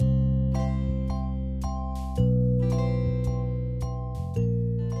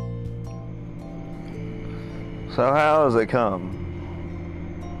So how does it come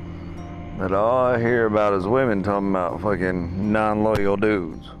that all I hear about is women talking about fucking non-loyal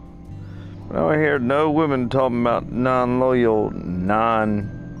dudes? I don't hear no women talking about non-loyal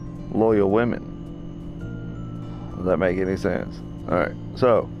women. Does that make any sense? Alright,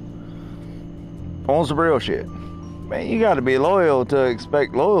 so on some real shit. Man, you gotta be loyal to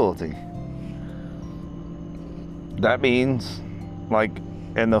expect loyalty. That means, like,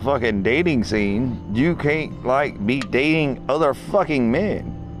 in the fucking dating scene, you can't, like, be dating other fucking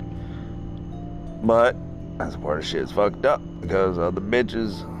men. But that's where the shit's fucked up, because other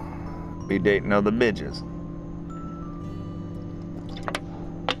bitches be dating other bitches.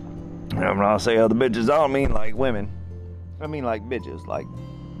 And when I say other bitches, I don't mean like women. I mean like bitches, like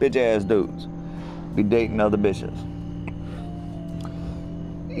bitch ass dudes be dating other bitches.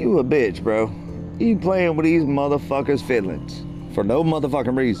 You a bitch, bro. You playing with these motherfuckers' feelings for no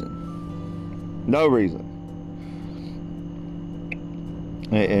motherfucking reason. No reason.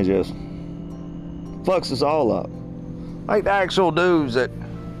 It just fucks us all up. Like the actual dudes that,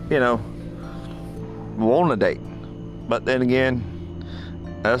 you know, want to date. But then again,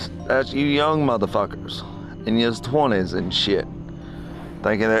 that's you young motherfuckers in your 20s and shit,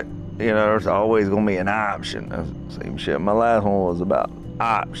 thinking that, you know, there's always gonna be an option. Same shit my last one was about,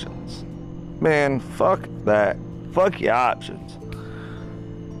 options. Man, fuck that. Fuck your options.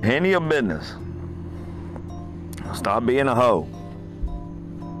 Handle your business. Stop being a hoe.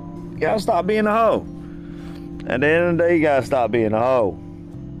 You gotta stop being a hoe. At the end of the day, you gotta stop being a hoe.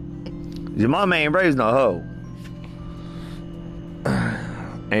 Your mama ain't raised no hoe.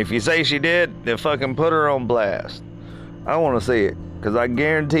 And if you say she did, then fucking put her on blast. I want to see it, because I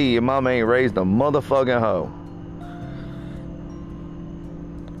guarantee your mama ain't raised a motherfucking hoe.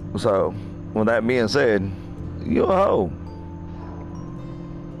 So, with that being said, you a hoe.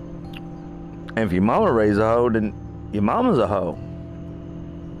 And if your mama raised a hoe, then your mama's a hoe.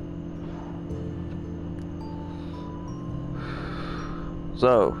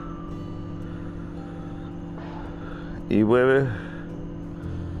 So, you with me?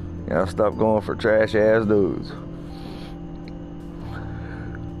 Gotta stop going for trash ass dudes.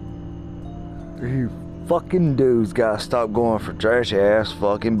 You fucking dudes gotta stop going for trash ass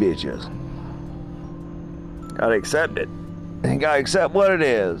fucking bitches. Gotta accept it. You gotta accept what it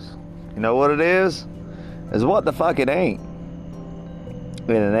is. You know what it is? Is what the fuck it ain't. And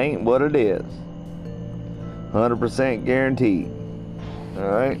it ain't what it is. 100% guaranteed.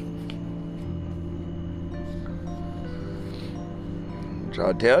 Alright?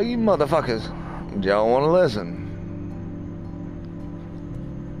 Try to tell you motherfuckers, y'all want to listen.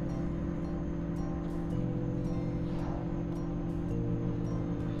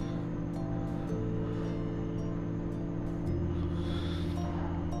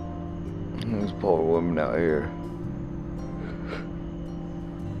 These poor women out here.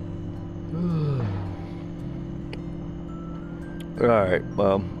 Alright,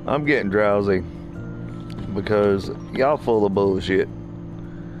 well, I'm getting drowsy because y'all full of bullshit.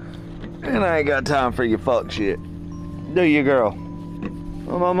 And I ain't got time for your fuck shit. Do you, girl?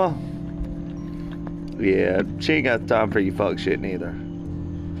 Oh, mama? Yeah, she ain't got time for your fuck shit neither.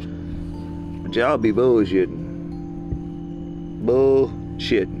 But y'all be bullshitting.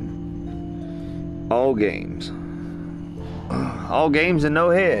 Bullshitting. All games. All games and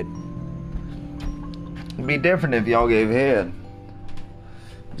no head. It'd be different if y'all gave head.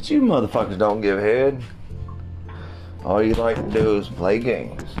 But you motherfuckers don't give head. All you like to do is play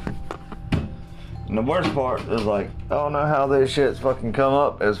games. And the worst part is, like, I don't know how this shit's fucking come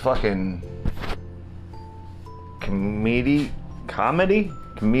up as fucking comedian?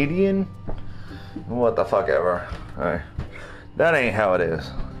 What the fuck ever. Right. That ain't how it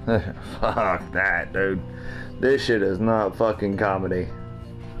is. Fuck that, dude. This shit is not fucking comedy.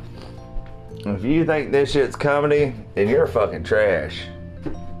 If you think this shit's comedy, then you're fucking trash.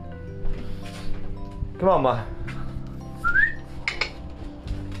 Come on, ma.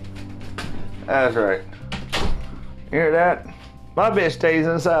 That's right. You hear that? My bitch stays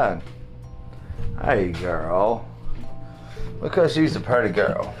inside. Hey, girl. Because she's a pretty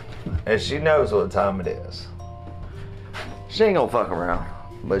girl. And she knows what time it is. She ain't gonna fuck around.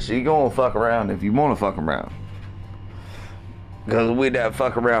 But she gonna fuck around if you wanna fuck around. Because we that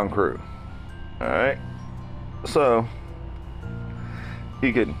fuck around crew. Alright? So,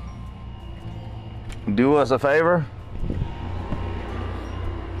 you could do us a favor.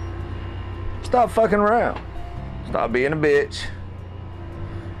 Stop fucking around. Stop being a bitch.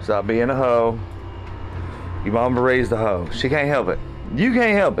 Stop being a hoe. Your mama raised a hoe. She can't help it. You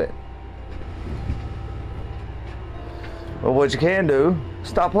can't help it. But what you can do,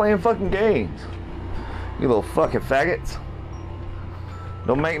 stop playing fucking games. You little fucking faggots.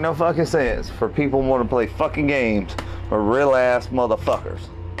 Don't make no fucking sense for people who want to play fucking games with real ass motherfuckers.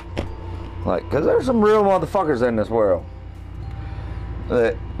 Like, cause there's some real motherfuckers in this world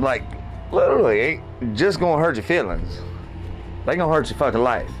that, like, literally ain't just gonna hurt your feelings. They gonna hurt your fucking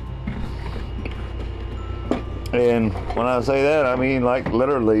life. And when I say that, I mean, like,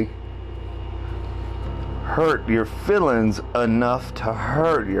 literally hurt your feelings enough to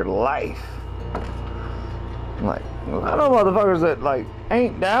hurt your life. Like, I know motherfuckers that, like,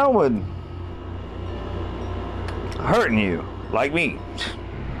 ain't down with hurting you, like me.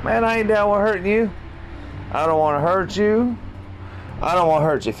 Man, I ain't down with hurting you. I don't want to hurt you. I don't want to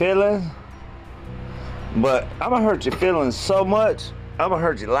hurt your feelings. But I'm going to hurt your feelings so much, I'm going to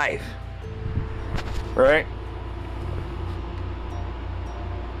hurt your life. Right?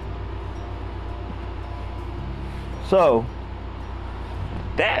 So,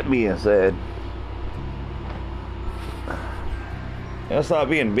 that being said, let's stop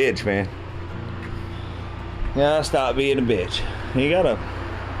being a bitch, man. Yeah, stop being a bitch. You gotta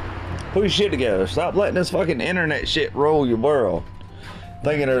put your shit together. Stop letting this fucking internet shit rule your world.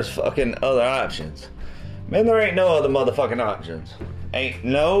 Thinking there's fucking other options. Man, there ain't no other motherfucking options. Ain't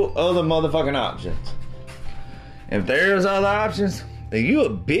no other motherfucking options. If there's other options, then you a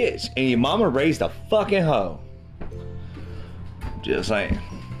bitch and your mama raised a fucking hoe. Just saying.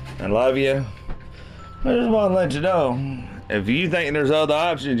 I love you. I just want to let you know, if you think there's other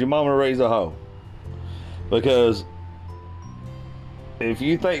options, your mama raised a hoe. Because if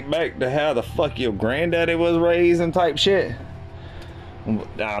you think back to how the fuck your granddaddy was raised and type shit,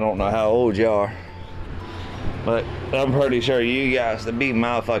 I don't know how old you are, but I'm pretty sure you guys to be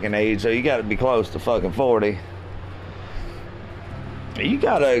my fucking age, so you gotta be close to fucking 40. You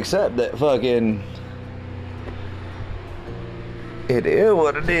gotta accept that fucking it is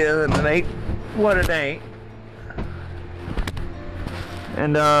what it is and it ain't what it ain't.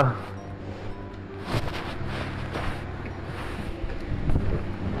 And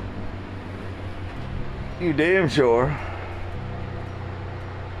you damn sure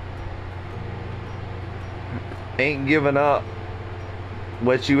ain't giving up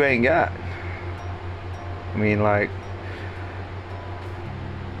what you ain't got. I mean, like,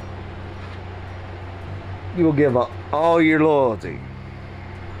 you'll give up all your loyalty,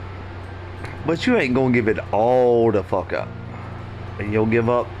 but you ain't gonna give it all the fuck up. And you'll give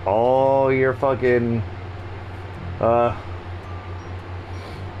up all your fucking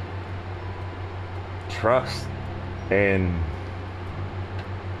trust and,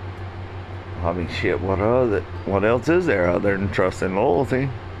 I mean, shit, what else is there other than trust and loyalty?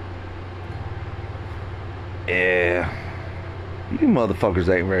 Yeah, you motherfuckers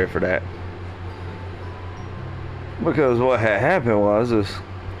ain't ready for that. Because what had happened was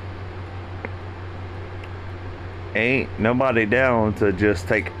ain't nobody down to just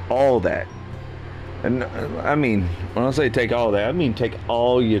take all that. And I mean, when I say take all that, I mean take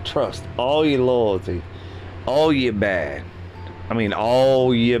all your trust, all your loyalty, all your bad. I mean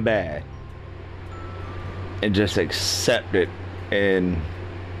all your bad. And just accept it. And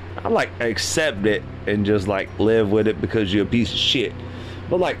I like accept it and just like live with it because you're a piece of shit.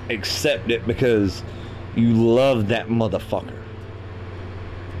 But like accept it because you love that motherfucker.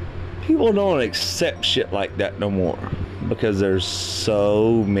 People don't accept shit like that no more because there's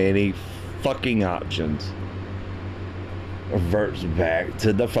so many fucking options. Reverts back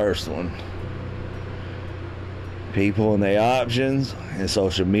to the first one. People and their options and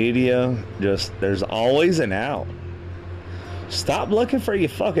social media, just there's always an out. Stop looking for your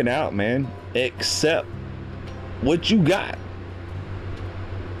fucking out, man. Accept what you got.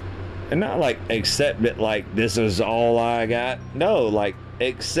 And not like accept it like this is all I got. No, like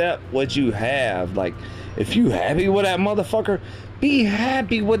accept what you have. Like if you happy with that motherfucker, be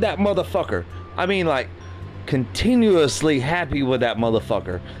happy with that motherfucker. I mean, like continuously happy with that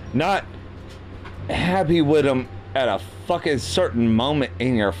motherfucker. Not happy with him at a fucking certain moment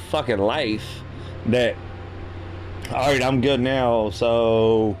in your fucking life that, alright, I'm good now,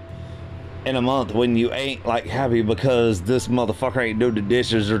 so in a month when you ain't like happy because this motherfucker ain't do the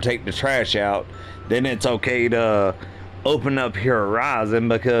dishes or take the trash out, then it's okay to open up your horizon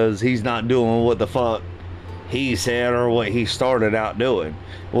because he's not doing what the fuck he said or what he started out doing.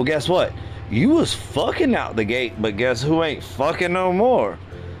 Well, guess what? You was fucking out the gate, but guess who ain't fucking no more?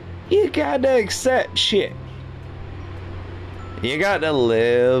 You gotta accept shit. You got to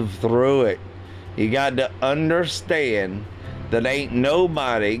live through it. You got to understand that ain't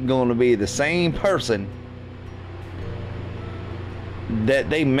nobody gonna be the same person that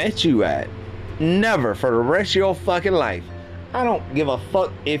they met you at. Never, for the rest of your fucking life. I don't give a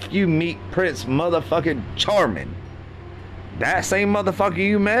fuck if you meet Prince motherfucking Charming. That same motherfucker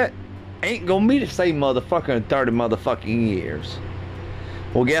you met ain't gonna be the same motherfucker in 30 motherfucking years.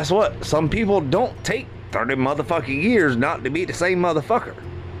 Well, guess what? Some people don't take 30 motherfucking years not to be the same motherfucker.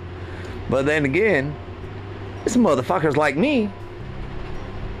 But then again, it's motherfuckers like me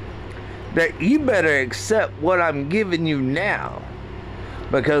that you better accept what I'm giving you now,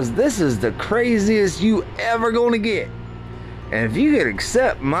 because this is the craziest you ever gonna get. And if you could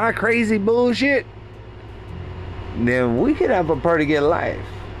accept my crazy bullshit, then we could have a pretty good life.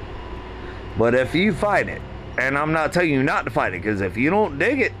 But if you fight it, and I'm not telling you not to fight it, because if you don't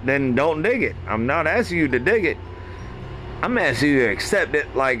dig it, then don't dig it. I'm not asking you to dig it. I'm asking you to accept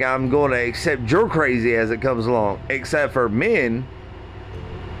it like I'm going to accept your crazy as it comes along. Except for men,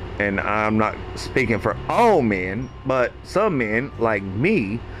 and I'm not speaking for all men, but some men like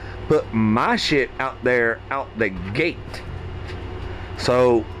me put my shit out there out the gate.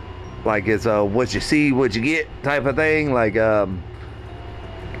 So, like, it's a what you see, what you get type of thing. Like, I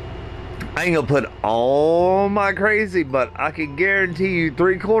ain't gonna put all my crazy, but I can guarantee you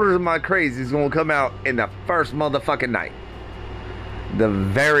 3/4 of my crazy is gonna come out in the first motherfucking night. The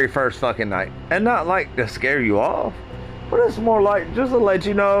very first fucking night. And not like to scare you off, but it's more like just to let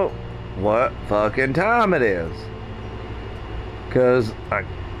you know what fucking time it is. Because, like,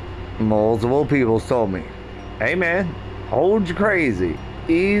 multiple people told me, hey man, hold your crazy,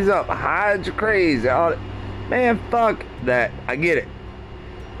 ease up, hide your crazy. Man, fuck that. I get it.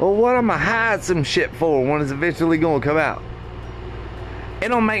 Well, what am I hide some shit for when it's eventually gonna come out? It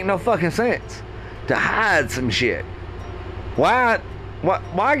don't make no fucking sense to hide some shit. Why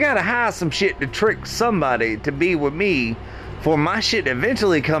I gotta hide some shit to trick somebody to be with me for my shit to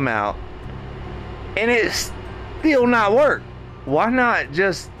eventually come out and it's still not work? Why not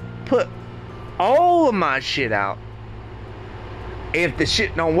just put all of my shit out? If the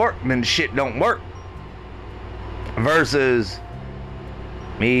shit don't work, then the shit don't work. Versus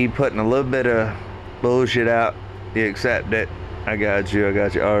me putting a little bit of bullshit out, you accept it. I got you. All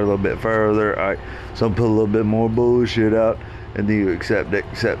right, a little bit further. All right, so put a little bit more bullshit out, and then you accept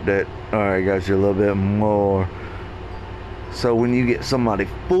it. All right, got you a little bit more. So when you get somebody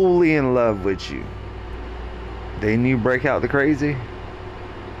fully in love with you, then you break out the crazy.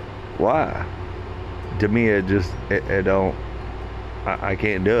 Why? To me, it don't. I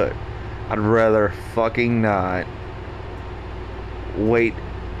can't do it. I'd rather fucking not wait.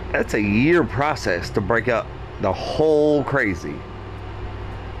 That's a year process to break up the whole crazy.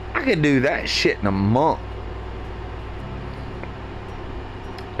 I could do that shit in a month.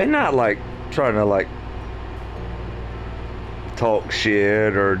 And not like trying to like talk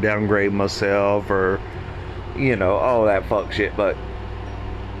shit or downgrade myself or, you know, all that fuck shit, but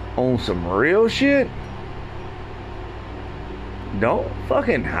on some real shit, don't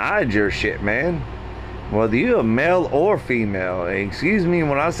fucking hide your shit, man. Whether you're a male or female, excuse me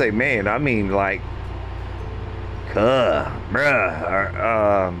when I say man, I mean like, bruh,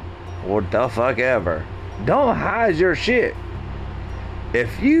 or what the fuck ever. Don't hide your shit.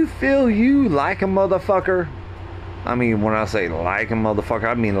 If you feel you like a motherfucker, I mean, when I say like a motherfucker,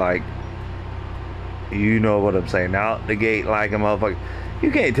 I mean like, you know what I'm saying, out the gate like a motherfucker.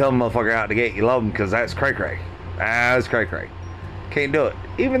 You can't tell a motherfucker out the gate you love him, because that's cray-cray. That's cray-cray. Can't do it.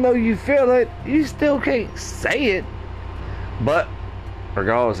 Even though you feel it, you still can't say it. But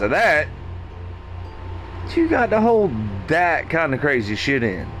regardless of that, you got to hold that kind of crazy shit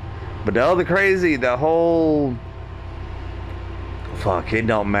in. But the other crazy, the whole fuck, it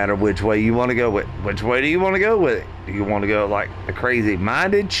don't matter which way you want to go with. Which way do you want to go with it? Do you want to go like the crazy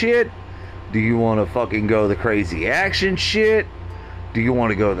minded shit? Do you want to fucking go the crazy action shit? Do you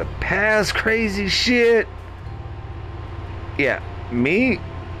want to go the past crazy shit? Yeah, me,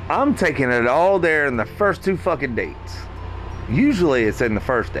 I'm taking it all there in the first 2 fucking dates. Usually it's in the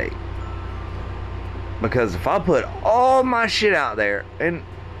first date. Because if I put all my shit out there, and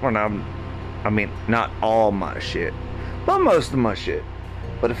when I mean, not all my shit, but most of my shit.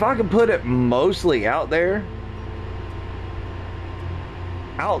 But if I can put it mostly out there,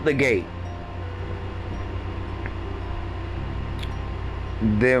 out the gate,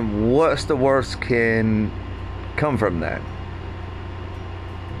 then what's the worst can come from that?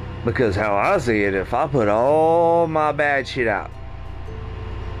 Because how I see it, if I put all my bad shit out,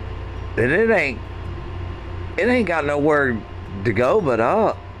 then it ain't got nowhere to go but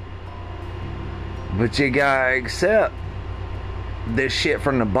up. But you gotta accept this shit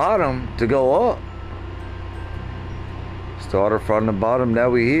from the bottom to go up. Started from the bottom,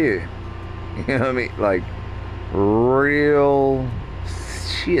 now we here. You know what I mean? Like, real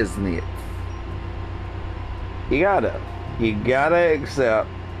shiznit. You You gotta accept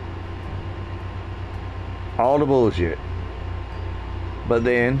all the bullshit. But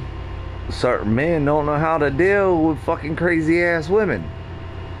then certain men don't know how to deal with fucking crazy ass women.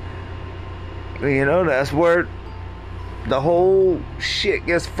 You know, that's where the whole shit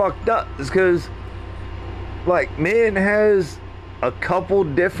gets fucked up. Is because, like, men has a couple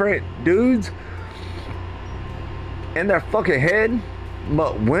different dudes in their fucking head,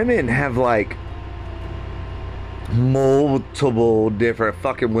 but women have like multiple different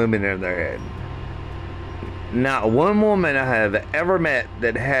fucking women in their head. Not one woman I have ever met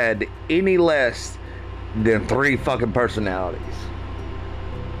that had any less than 3 fucking personalities.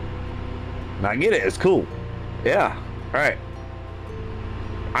 I get it, it's cool. Yeah, right.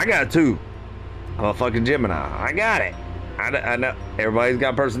 I got 2. I'm a fucking Gemini. I got it. I know everybody's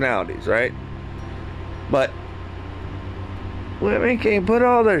got personalities, right? But women can't put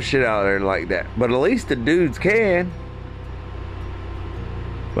all their shit out there like that. But at least the dudes can.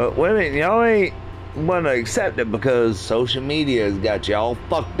 But women, y'all ain't want to accept it because social media has got you all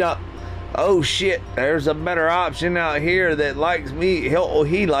fucked up. Oh shit, there's a better option out here that likes me.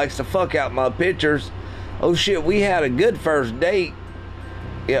 He likes to fuck out my pictures. Oh shit, we had a good first date.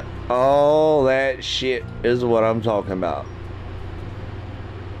 Yeah, all that shit is what I'm talking about.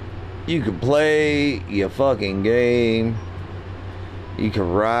 You can play your fucking game. You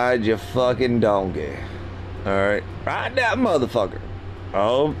can ride your fucking donkey. Alright? Ride that motherfucker.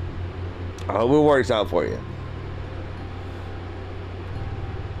 Oh, I hope it works out for you.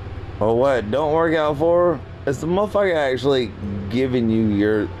 Well, what don't work out for is the motherfucker actually giving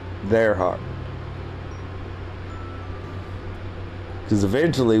you their heart. Because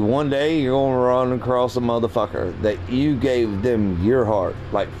eventually, one day, you're going to run across a motherfucker that you gave them your heart.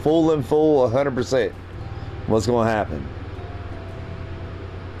 Like, full and full, 100%. What's going to happen?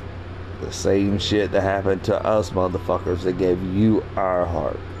 The same shit that happened to us motherfuckers that gave you our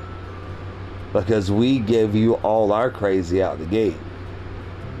heart. Because we gave you all our crazy out the gate.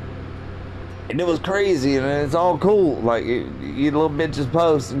 And it was crazy, and it's all cool. Like, you little bitches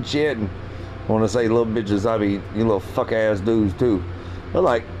post and shit. And when I say little bitches, I mean you little fuck ass dudes too. But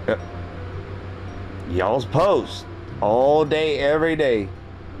like, y'all's post all day, every day.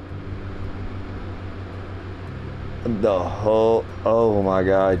 The whole, oh my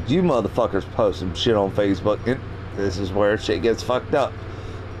god, you motherfuckers post some shit on Facebook. And this is where shit gets fucked up.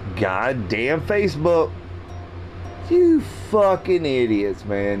 Goddamn Facebook. You fucking idiots,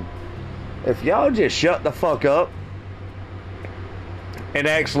 man. If y'all just shut the fuck up and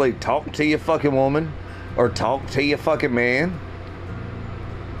actually talk to your fucking woman or talk to your fucking man,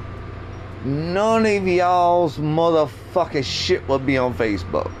 none of y'all's motherfucking shit would be on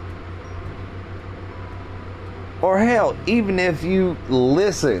Facebook. Or hell, even if you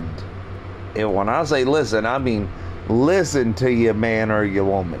listened, and when I say listen, I mean listen to your man or your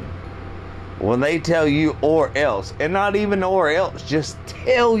woman. When they tell you or else, and not even or else, just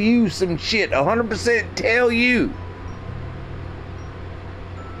tell you some shit, 100% tell you.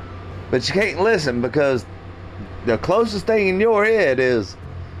 But you can't listen because the closest thing in your head is,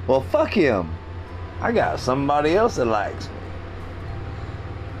 well, fuck him. I got somebody else that likes me.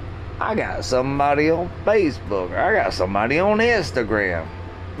 I got somebody on Facebook. I got somebody on Instagram.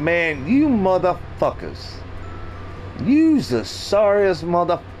 Man, you motherfuckers. You's the sorriest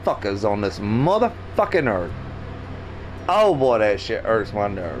motherfuckers on this motherfucking earth. Oh boy, that shit hurts my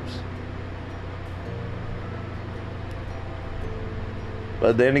nerves.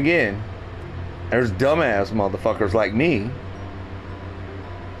 But then again, there's dumbass motherfuckers like me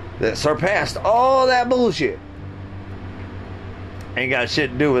that surpassed all that bullshit. Ain't got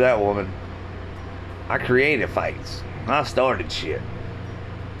shit to do with that woman. I created fights. I started shit.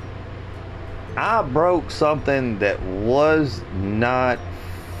 I broke something that was not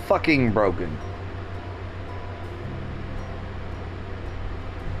fucking broken.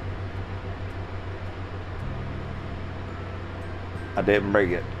 I didn't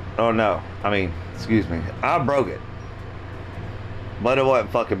break it. Oh no. I mean, excuse me. I broke it. But it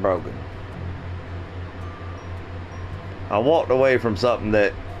wasn't fucking broken. I walked away from something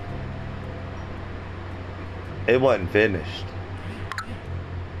that it wasn't finished.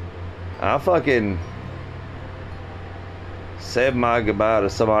 I fucking said my goodbye to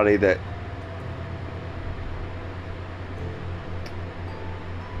somebody that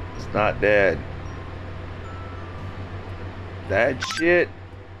is not dead. That shit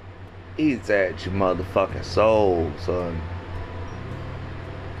eats at your motherfucking soul, son.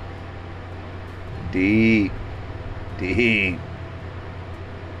 Deep. Deep.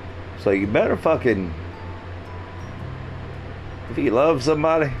 So you better fucking, if you love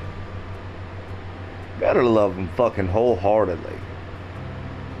somebody, Gotta love them fucking wholeheartedly.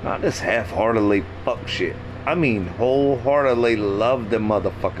 Not just half-heartedly fuck shit. I mean wholeheartedly love them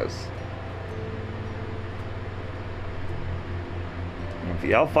motherfuckers. If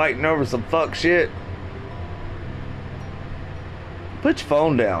y'all fighting over some fuck shit, put your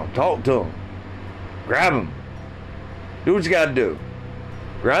phone down. Talk to them. Grab them. Do what you gotta do.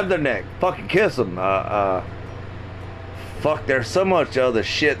 Grab their neck. Fucking kiss them. Fuck, there's so much other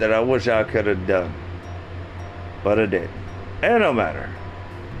shit that I wish I could have done. But I didn't. And no matter.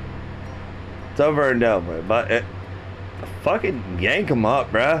 It's over and done with. But fucking yank them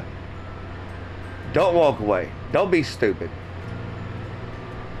up, bruh. Don't walk away. Don't be stupid.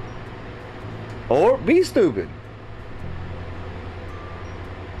 Or be stupid.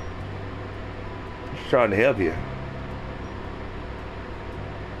 Just trying to help you.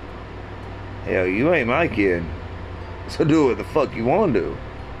 Hell, you ain't my kid. So do what the fuck you want to do.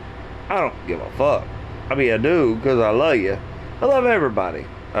 I don't give a fuck. I mean, I do because I love you. I love everybody.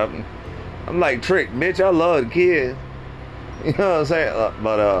 I'm like Trick, bitch. I love the kid. You know what I'm saying?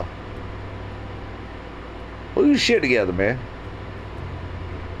 But pull your shit together, man.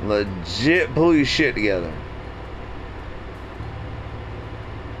 Legit, pull your shit together.